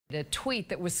A tweet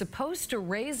that was supposed to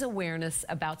raise awareness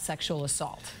about sexual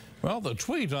assault. Well, the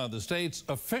tweet on the state's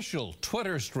official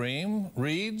Twitter stream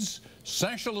reads,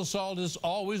 "Sexual assault is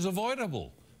always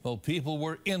avoidable." Well, people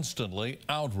were instantly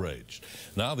outraged.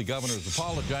 Now the governor is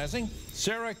apologizing.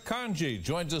 Sarah Kanji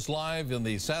joins us live in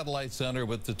the Satellite Center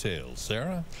with details.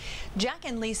 Sarah? Jack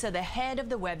and Lisa, the head of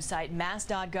the website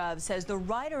Mass.Gov, says the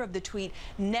writer of the tweet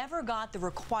never got the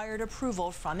required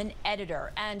approval from an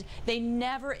editor, and they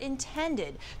never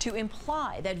intended to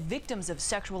imply that victims of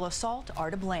sexual assault are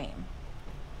to blame.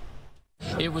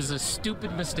 It was a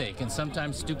stupid mistake, and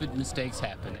sometimes stupid mistakes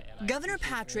happen. Governor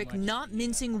Patrick not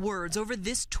mincing words over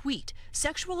this tweet.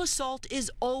 Sexual assault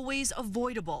is always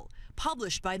avoidable.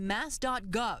 Published by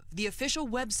Mass.Gov, the official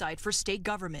website for state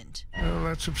government. Well,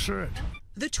 that's absurd.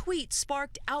 The tweet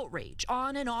sparked outrage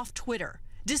on and off Twitter.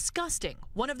 Disgusting.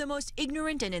 One of the most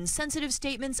ignorant and insensitive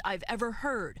statements I've ever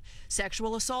heard.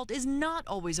 Sexual assault is not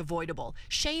always avoidable.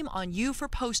 Shame on you for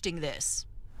posting this.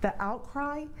 The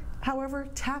outcry, however,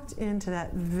 tapped into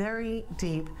that very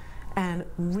deep and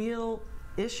real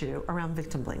issue around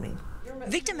victim blaming.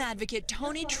 Victim advocate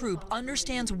Tony Troop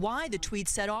understands why the tweet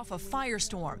set off a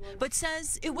firestorm, but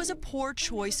says it was a poor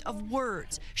choice of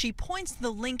words. She points to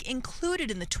the link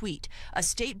included in the tweet, a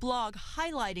state blog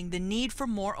highlighting the need for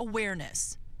more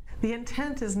awareness. The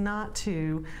intent is not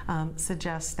to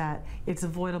suggest that it's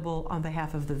avoidable on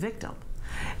behalf of the victim.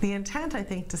 The intent, I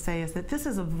think, to say is that this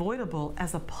is avoidable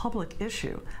as a public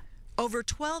issue. Over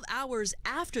 12 hours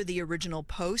after the original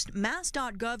post,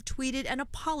 Mass.Gov tweeted an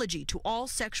apology to all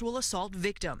sexual assault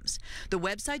victims. The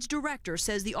website's director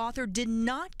says the author did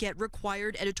not get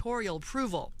required editorial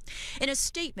approval. In a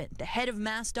statement, the head of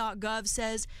Mass.Gov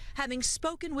says, having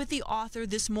spoken with the author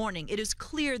this morning, it is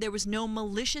clear there was no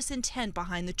malicious intent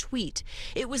behind the tweet.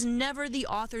 It was never the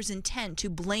author's intent to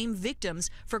blame victims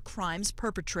for crimes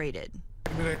perpetrated.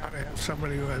 Maybe they ought to have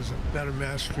somebody who has a better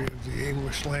mastery of the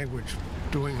English language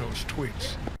doing those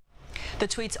tweets. The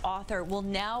tweet's author will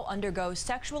now undergo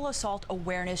sexual assault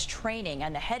awareness training,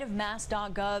 and the head of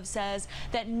Mass.Gov says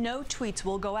that no tweets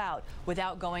will go out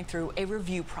without going through a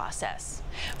review process.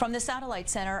 From the Satellite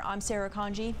Center, I'm Sarah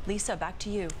Kanji. Lisa, back to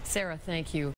you. Sarah, thank you.